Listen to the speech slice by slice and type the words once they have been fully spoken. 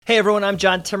Hey everyone, I'm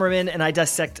John Timmerman, and I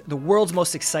dissect the world's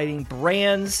most exciting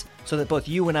brands so that both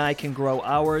you and I can grow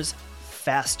ours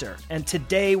faster. And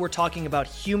today we're talking about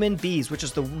Human Bees, which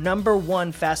is the number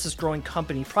one fastest growing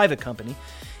company, private company,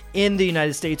 in the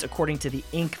United States according to the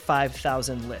Inc.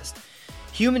 5000 list.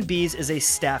 Human Bees is a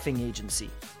staffing agency,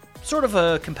 sort of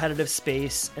a competitive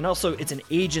space, and also it's an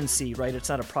agency, right? It's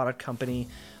not a product company,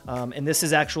 and this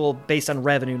is actual based on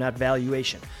revenue, not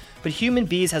valuation. But Human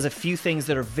Bees has a few things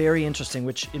that are very interesting,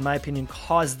 which in my opinion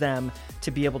cause them to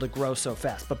be able to grow so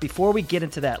fast. But before we get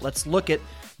into that, let's look at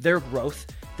their growth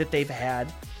that they've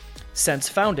had since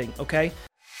founding, okay?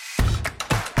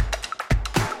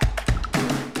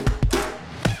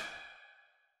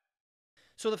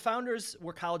 So the founders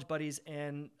were college buddies,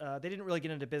 and they didn't really get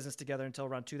into business together until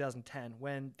around 2010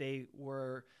 when they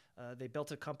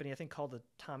built a company, I think called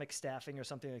Atomic Staffing or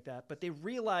something like that. But they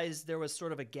realized there was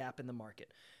sort of a gap in the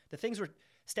market.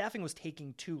 Staffing was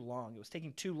taking too long. It was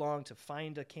taking too long to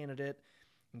find a candidate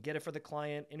and get it for the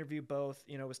client, interview both.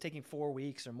 It was taking 4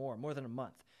 weeks or more than a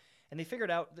month. And they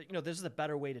figured out that, this is a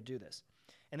better way to do this.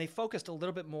 And they focused a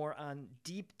little bit more on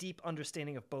deep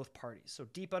understanding of both parties. So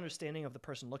deep understanding of the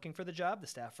person looking for the job, the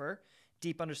staffer,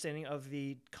 deep understanding of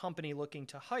the company looking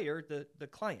to hire the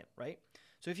client, right?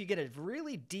 So if you get a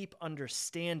really deep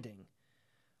understanding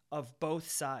of both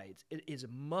sides, it is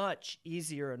much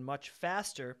easier and much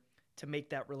faster to make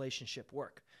that relationship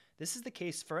work. This is the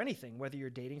case for anything, whether you're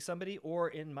dating somebody or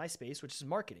in my space, which is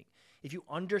marketing. If you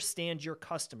understand your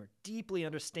customer, deeply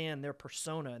understand their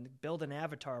persona and build an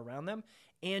avatar around them,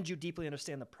 and you deeply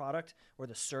understand the product or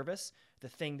the service, the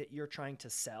thing that you're trying to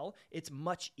sell, it's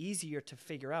much easier to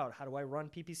figure out, how do I run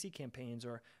PPC campaigns,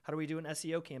 or how do we do an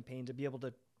SEO campaign to be able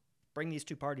to bring these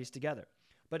two parties together.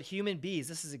 But Human Bees,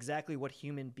 this is exactly what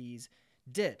Human Bees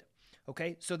did.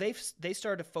 Okay, so they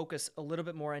started to focus a little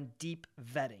bit more on deep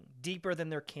vetting, deeper than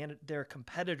their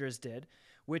competitors did,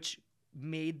 which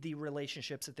made the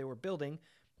relationships that they were building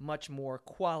much more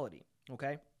quality.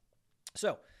 Okay,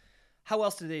 so how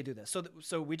else did they do this?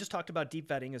 So we just talked about deep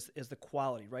vetting as the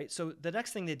quality, right? So the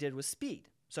next thing they did was speed.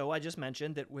 So I just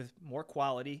mentioned that with more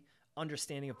quality,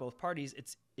 understanding of both parties,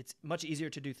 it's much easier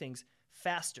to do things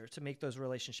faster, to make those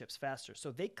relationships faster.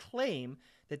 So they claim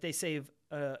that they save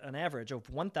an average of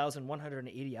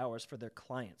 1,180 hours for their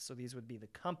clients. So these would be the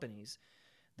companies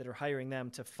that are hiring them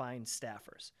to find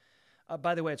staffers.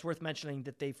 By the way, it's worth mentioning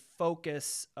that they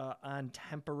focus on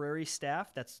temporary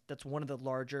staff. That's one of the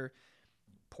larger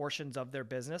portions of their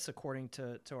business, according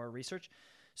to our research.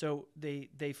 So they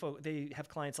have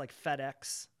clients like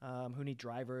FedEx who need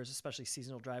drivers, especially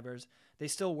seasonal drivers. They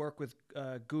still work with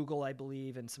Google, I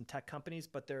believe, and some tech companies,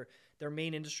 but their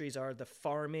main industries are the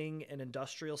farming and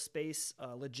industrial space,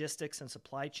 logistics and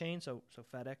supply chain. So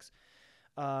FedEx,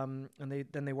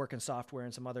 and they work in software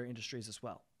and some other industries as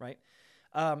well, right?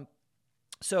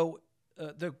 So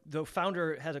the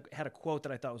founder had a quote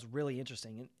that I thought was really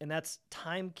interesting, and that's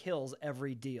 "Time kills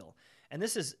every deal." And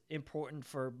this is important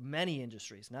for many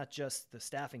industries, not just the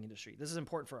staffing industry. This is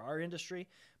important for our industry,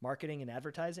 marketing and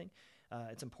advertising.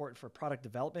 It's important for product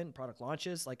development, product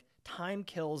launches. Like, time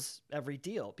kills every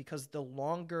deal, because the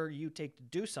longer you take to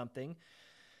do something,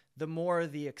 the more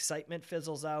the excitement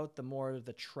fizzles out, the more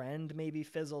the trend maybe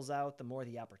fizzles out, the more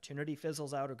the opportunity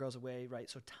fizzles out or goes away, right?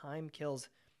 So time kills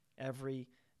every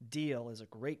deal is a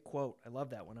great quote. I love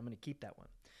that one. I'm going to keep that one.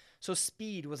 So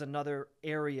speed was another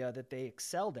area that they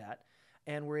excelled at,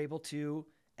 and were able to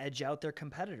edge out their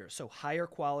competitors. So higher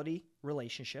quality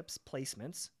relationships,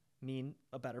 placements, mean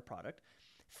a better product.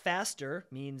 Faster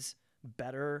means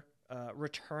better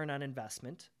return on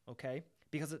investment, okay?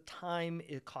 Because at time,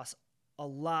 it costs a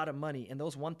lot of money. And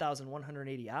those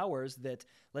 1,180 hours that,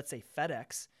 let's say,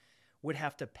 FedEx would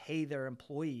have to pay their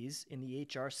employees in the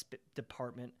HR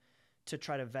department to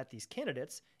try to vet these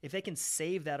candidates, if they can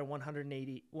save that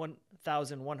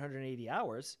 1,180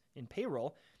 hours in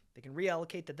payroll, they can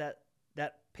reallocate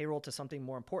that payroll to something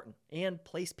more important and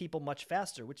place people much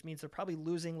faster, which means they're probably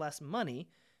losing less money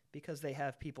because they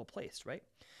have people placed, right?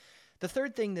 The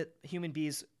third thing that Human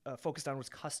Bees focused on was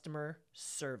customer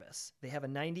service. They have a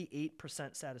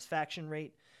 98% satisfaction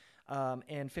rate,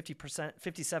 and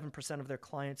 57% of their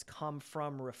clients come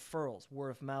from referrals.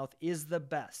 Word of mouth is the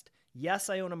best. Yes,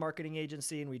 I own a marketing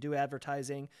agency and we do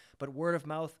advertising, but word of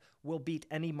mouth will beat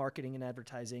any marketing and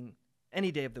advertising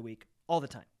any day of the week, all the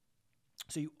time.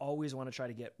 So you always want to try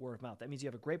to get word of mouth. That means you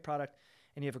have a great product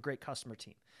and you have a great customer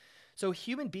team. So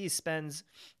Human Bees spends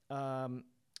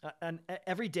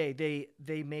every day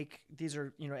they make, these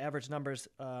are average numbers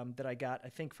that I got, I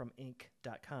think, from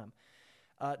Inc.com.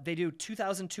 They do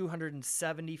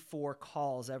 2,274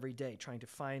 calls every day trying to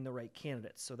find the right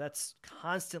candidates. So that's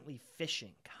constantly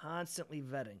fishing, constantly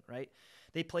vetting, right?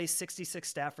 They place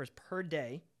 66 staffers per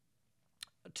day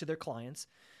to their clients,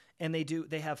 and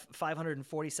they have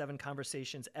 547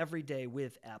 conversations every day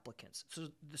with applicants.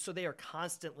 So they are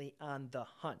constantly on the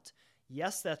hunt.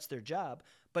 Yes, that's their job,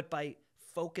 but by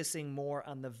focusing more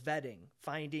on the vetting,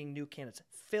 finding new candidates,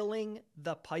 filling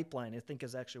the pipeline, I think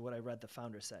is actually what I read the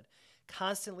founder said.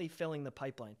 Constantly filling the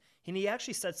pipeline. And he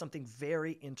actually said something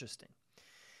very interesting.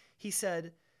 He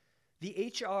said,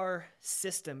 the HR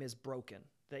system is broken.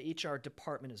 The HR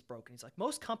department is broken. He's like,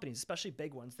 most companies, especially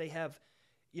big ones, they have,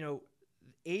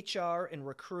 HR and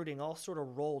recruiting all sort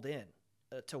of rolled in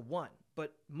to one.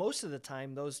 But most of the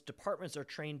time, those departments are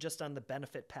trained just on the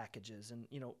benefit packages and,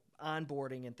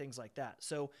 onboarding and things like that.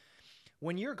 So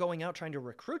when you're going out trying to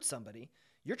recruit somebody,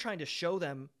 you're trying to show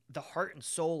them the heart and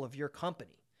soul of your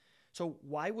company. So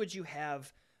why would you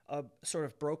have a sort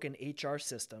of broken HR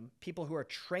system, people who are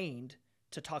trained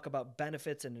to talk about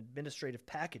benefits and administrative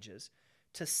packages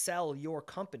to sell your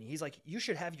company? He's like, you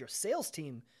should have your sales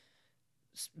team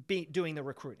be doing the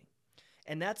recruiting.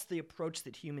 And that's the approach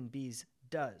that Human Bees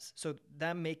does. So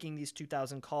them making these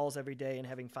 2,000 calls every day and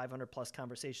having 500 plus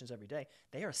conversations every day,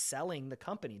 they are selling the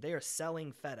company. They are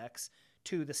selling FedEx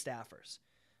to the staffers.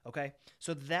 Okay.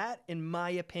 So that, in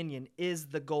my opinion, is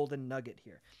the golden nugget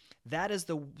here. That is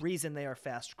the reason they are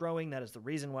fast growing. That is the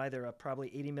reason why they're a probably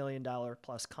 $80 million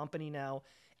plus company now,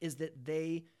 is that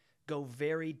they go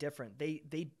very different.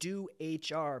 They do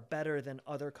HR better than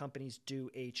other companies do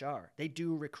HR. They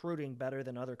do recruiting better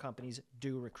than other companies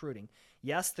do recruiting.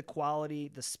 Yes, the quality,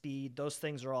 the speed, those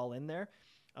things are all in there,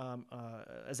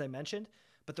 as I mentioned.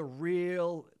 But the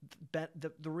real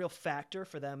factor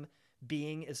for them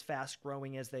being as fast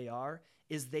growing as they are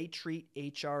is they treat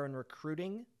HR and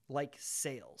recruiting like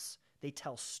sales. They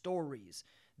tell stories.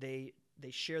 They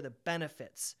share the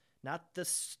benefits. Not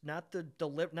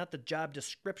the job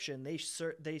description. They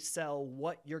sell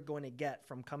what you're going to get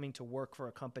from coming to work for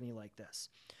a company like this,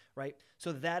 right?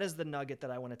 So that is the nugget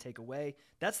that I want to take away.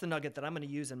 That's the nugget that I'm going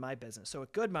to use in my business. So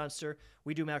at Good Monster,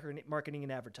 we do marketing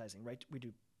and advertising, right? We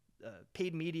do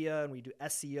paid media, and we do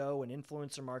SEO and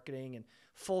influencer marketing and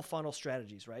full funnel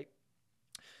strategies, right?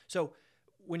 So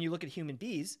when you look at Human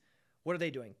Bees, what are they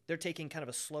doing? They're taking kind of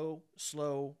a slow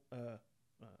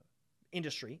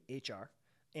industry, HR,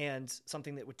 and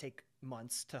something that would take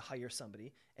months to hire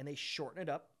somebody, and they shorten it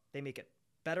up. They make it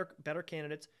better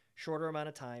candidates, shorter amount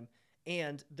of time,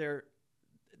 and they're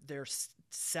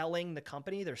selling the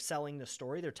company. They're selling the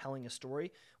story. They're telling a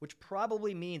story, which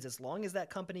probably means as long as that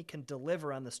company can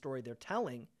deliver on the story they're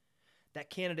telling, that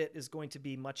candidate is going to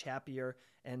be much happier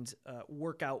and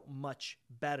work out much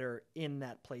better in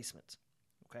that placement.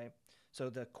 Okay, so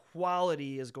the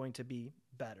quality is going to be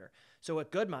better. So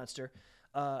at Good Monster,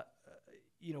 the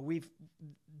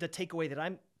takeaway that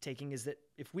I'm taking is that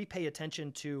if we pay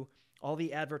attention to all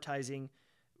the advertising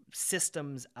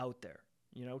systems out there,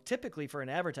 typically for an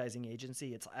advertising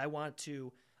agency, it's I want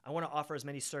to offer as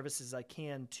many services as I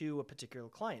can to a particular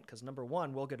client, because number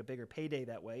one, we'll get a bigger payday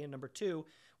that way, and number two,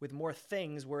 with more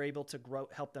things, we're able to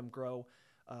help them grow,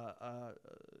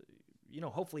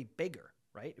 hopefully bigger,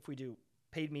 right? If we do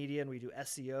paid media and we do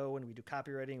SEO and we do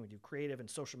copywriting and we do creative and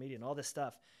social media and all this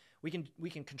stuff, we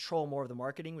can control more of the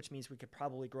marketing, which means we could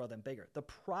probably grow them bigger. The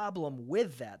problem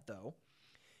with that, though,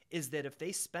 is that if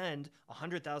they spend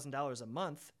 $100,000 a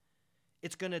month,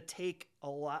 it's going to take a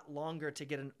lot longer to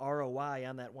get an ROI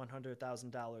on that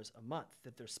 $100,000 a month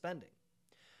that they're spending,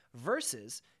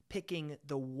 versus picking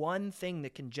the one thing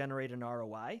that can generate an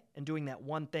ROI and doing that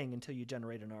one thing until you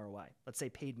generate an ROI. Let's say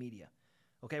paid media.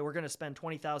 Okay, we're going to spend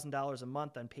 $20,000 a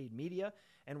month on paid media,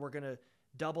 and we're going to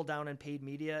double down on paid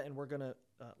media, and we're going to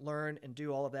learn and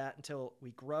do all of that until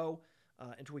we grow,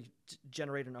 until we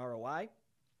generate an ROI.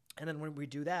 And then when we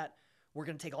do that, we're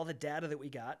going to take all the data that we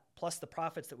got, plus the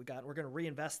profits that we got, and we're going to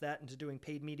reinvest that into doing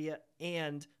paid media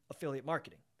and affiliate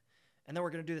marketing. And then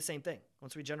we're going to do the same thing.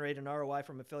 Once we generate an ROI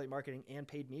from affiliate marketing and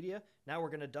paid media, now we're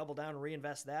going to double down and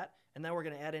reinvest that, and then we're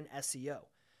going to add in SEO,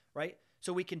 right?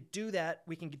 So we can do that.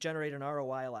 We can generate an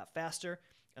ROI a lot faster,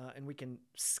 and we can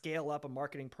scale up a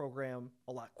marketing program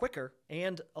a lot quicker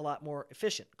and a lot more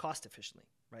cost efficiently,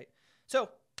 right? So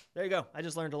there you go. I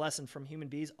just learned a lesson from Human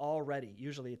Bees already.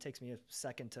 Usually it takes me a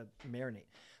second to marinate.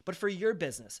 But for your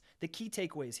business, the key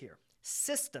takeaways here: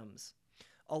 systems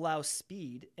allow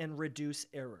speed and reduce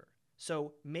error.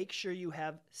 So make sure you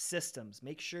have systems.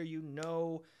 Make sure you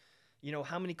know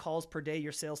how many calls per day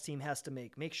your sales team has to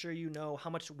make. Make sure you know how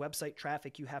much website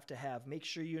traffic you have to have. Make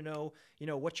sure you know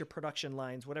what your production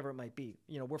lines, whatever it might be.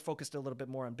 We're focused a little bit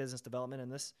more on business development in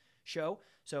this show.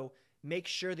 So make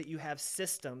sure that you have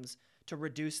systems to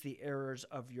reduce the errors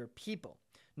of your people.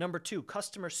 Number 2,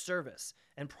 customer service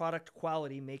and product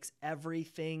quality makes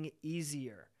everything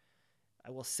easier.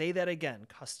 I will say that again.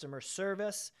 Customer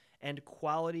service and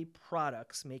quality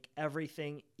products make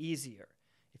everything easier.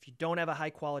 If you don't have a high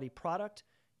quality product,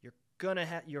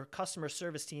 your customer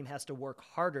service team has to work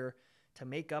harder to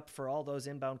make up for all those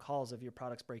inbound calls of your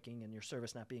products breaking and your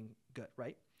service not being good,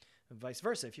 right? And vice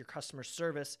versa. If your customer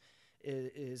service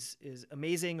is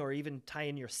amazing, or even tie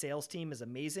in your sales team is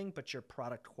amazing, but your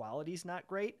product quality is not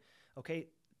great, okay,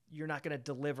 you're not going to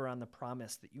deliver on the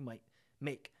promise that you might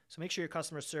make. So make sure your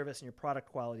customer service and your product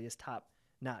quality is top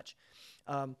notch.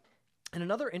 And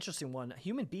another interesting one,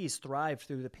 human bees thrived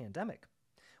through the pandemic.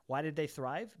 Why did they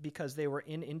thrive? Because they were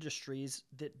in industries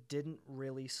that didn't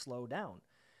really slow down.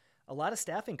 A lot of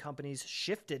staffing companies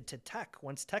shifted to tech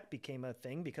once tech became a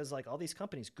thing, because like all these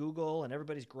companies, Google and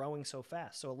everybody's growing so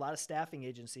fast. So a lot of staffing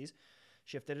agencies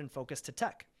shifted and focused to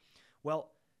tech.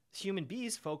 Well, human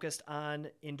bees focused on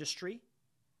industry.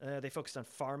 They focused on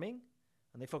farming,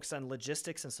 and they focused on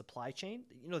logistics and supply chain.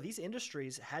 These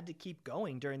industries had to keep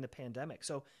going during the pandemic.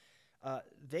 So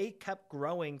they kept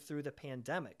growing through the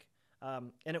pandemic.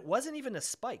 And it wasn't even a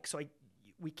spike. So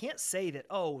we can't say that,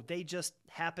 they just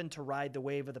happened to ride the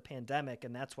wave of the pandemic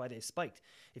and that's why they spiked.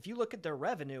 If you look at their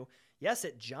revenue, yes,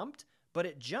 it jumped, but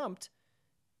it jumped.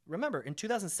 Remember, in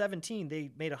 2017, they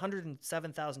made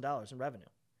 $107,000 in revenue.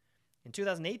 In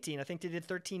 2018, I think they did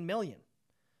 $13 million.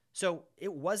 So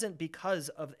it wasn't because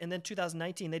of, and then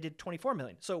 2019, they did $24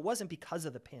 million. So it wasn't because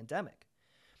of the pandemic.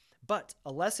 But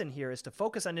a lesson here is to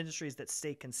focus on industries that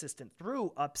stay consistent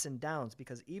through ups and downs,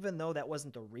 because even though that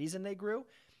wasn't the reason they grew,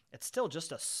 it's still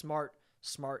just a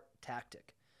smart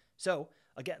tactic. So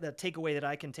again, the takeaway that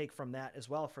I can take from that as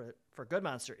well for Good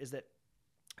Monster is that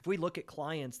if we look at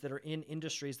clients that are in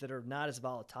industries that are not as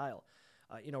volatile,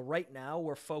 right now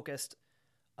we're focused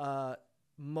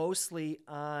mostly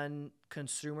on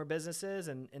consumer businesses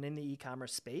and in the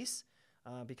e-commerce space,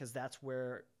 because that's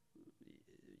where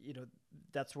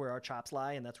our chops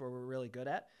lie and that's where we're really good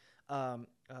at.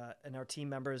 And our team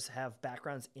members have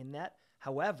backgrounds in that.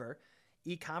 However,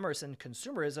 e-commerce and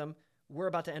consumerism, we're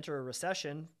about to enter a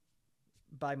recession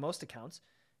by most accounts.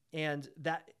 And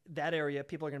that area,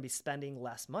 people are going to be spending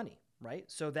less money, right?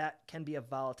 So that can be a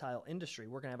volatile industry.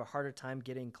 We're going to have a harder time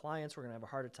getting clients. We're going to have a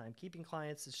harder time keeping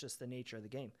clients. It's just the nature of the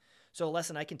game. So a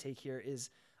lesson I can take here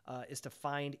is to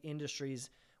find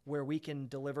industries where we can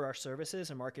deliver our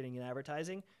services and marketing and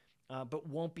advertising, but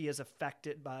won't be as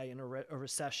affected by a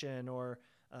recession or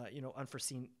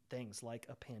unforeseen things like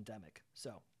a pandemic.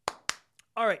 So,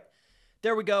 all right,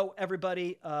 there we go,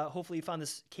 everybody. Hopefully you found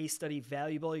this case study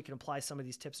valuable. You can apply some of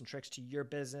these tips and tricks to your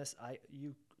business.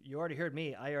 You already heard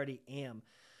me. I already am.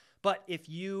 But if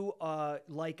you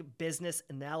like business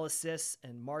analysis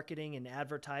and marketing and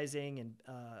advertising and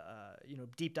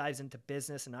deep dives into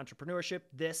business and entrepreneurship,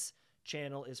 this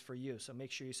channel is for you. So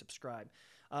make sure you subscribe.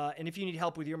 And if you need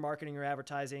help with your marketing or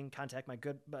advertising, contact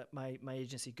my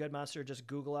agency, Good Monster. Just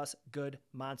Google us, Good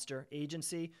Monster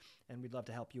Agency, and we'd love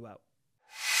to help you out.